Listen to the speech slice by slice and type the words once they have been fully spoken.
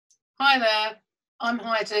Hi there, I'm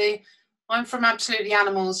Heidi. I'm from Absolutely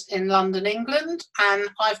Animals in London, England, and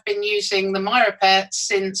I've been using the Mira-Pet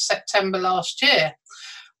since September last year.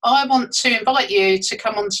 I want to invite you to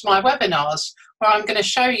come onto my webinars where I'm going to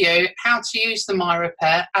show you how to use the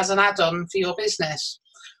Mira-Pet as an add-on for your business.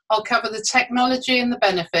 I'll cover the technology and the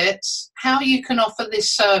benefits, how you can offer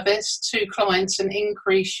this service to clients and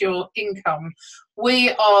increase your income. We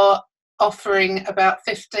are offering about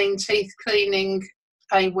 15 teeth cleaning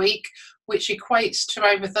a week, which equates to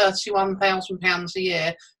over £31,000 a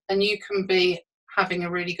year, and you can be having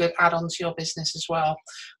a really good add-on to your business as well.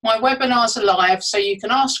 My webinars are live, so you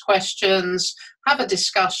can ask questions, have a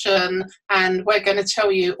discussion, and we're going to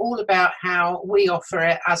tell you all about how we offer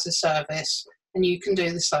it as a service, and you can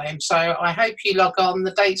do the same. So I hope you log on.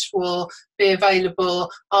 The dates will be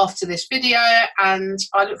available after this video, and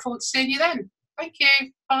I look forward to seeing you then. Thank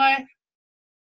you. Bye.